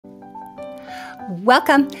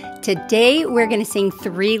Welcome. Today we're going to sing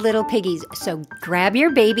Three Little Piggies. So grab your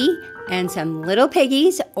baby and some little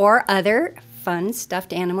piggies or other fun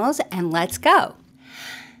stuffed animals and let's go.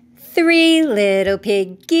 Three little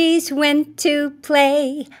piggies went to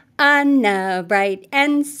play on a bright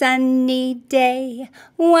and sunny day.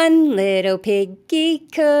 One little piggy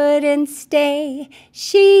couldn't stay.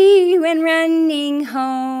 She went running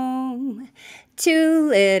home. Two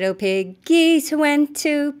little piggies went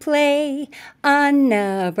to play on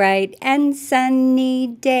a bright and sunny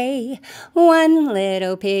day. One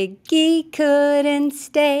little piggy couldn't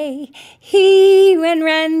stay. He went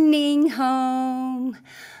running home.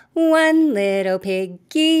 One little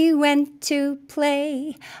piggy went to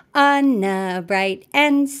play on a bright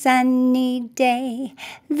and sunny day.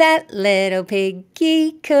 That little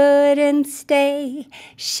piggy couldn't stay.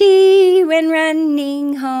 She went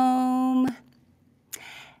running home.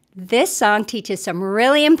 This song teaches some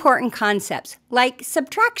really important concepts like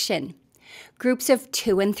subtraction, groups of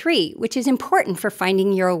 2 and 3, which is important for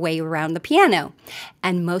finding your way around the piano,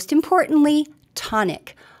 and most importantly,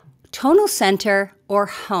 tonic, tonal center, or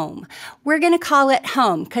home. We're going to call it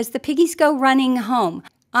home because the piggies go running home.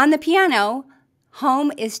 On the piano,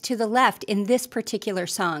 home is to the left in this particular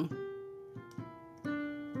song.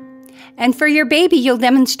 And for your baby, you'll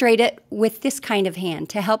demonstrate it with this kind of hand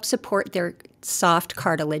to help support their soft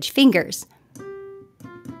cartilage fingers.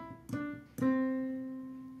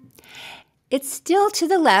 It's still to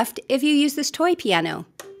the left if you use this toy piano.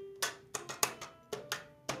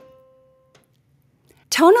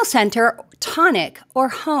 Tonal center, tonic, or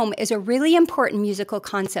home is a really important musical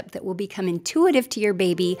concept that will become intuitive to your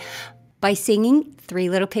baby by singing Three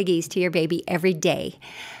Little Piggies to your baby every day.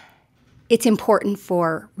 It's important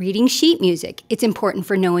for reading sheet music. It's important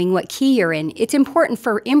for knowing what key you're in. It's important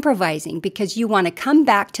for improvising because you want to come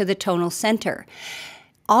back to the tonal center.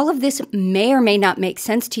 All of this may or may not make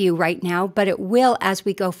sense to you right now, but it will as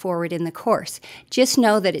we go forward in the course. Just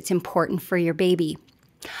know that it's important for your baby.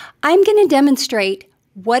 I'm going to demonstrate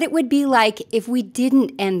what it would be like if we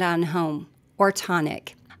didn't end on home or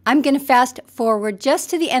tonic. I'm going to fast forward just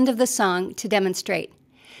to the end of the song to demonstrate.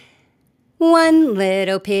 One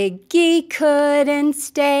little piggy couldn't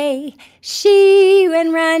stay. She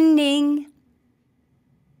went running.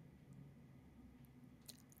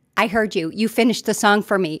 I heard you. You finished the song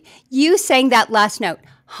for me. You sang that last note.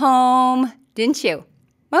 Home, didn't you?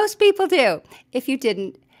 Most people do. If you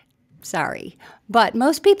didn't, sorry. But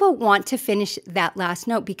most people want to finish that last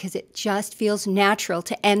note because it just feels natural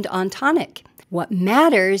to end on tonic. What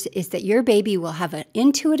matters is that your baby will have an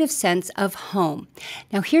intuitive sense of home.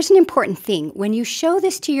 Now, here's an important thing. When you show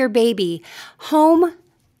this to your baby, home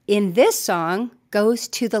in this song goes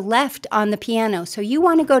to the left on the piano. So you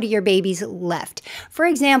want to go to your baby's left. For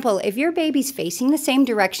example, if your baby's facing the same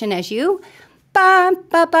direction as you, bum,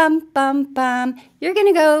 ba, bum, bum, bum, you're going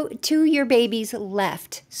to go to your baby's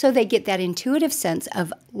left. So they get that intuitive sense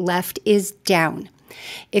of left is down.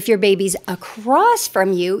 If your baby's across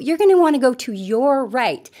from you, you're going to want to go to your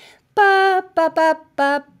right, ba, ba, ba,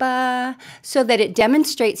 ba, ba, so that it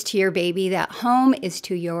demonstrates to your baby that home is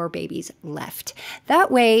to your baby's left. That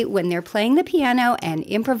way, when they're playing the piano and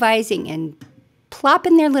improvising and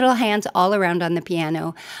plopping their little hands all around on the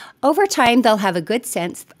piano, over time, they'll have a good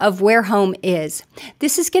sense of where home is.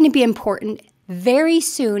 This is going to be important very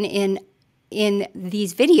soon in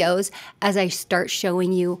these videos as I start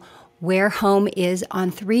showing you where home is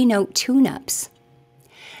on 3-note tune-ups.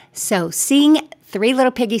 So sing Three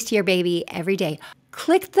Little Piggies to your baby every day.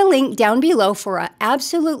 Click the link down below for an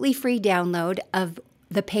absolutely free download of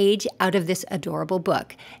the page out of this adorable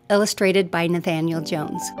book, illustrated by Nathaniel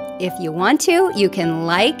Jones. If you want to, you can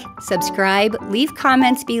like, subscribe, leave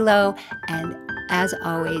comments below, and as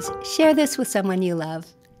always, share this with someone you love.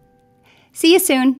 See you soon.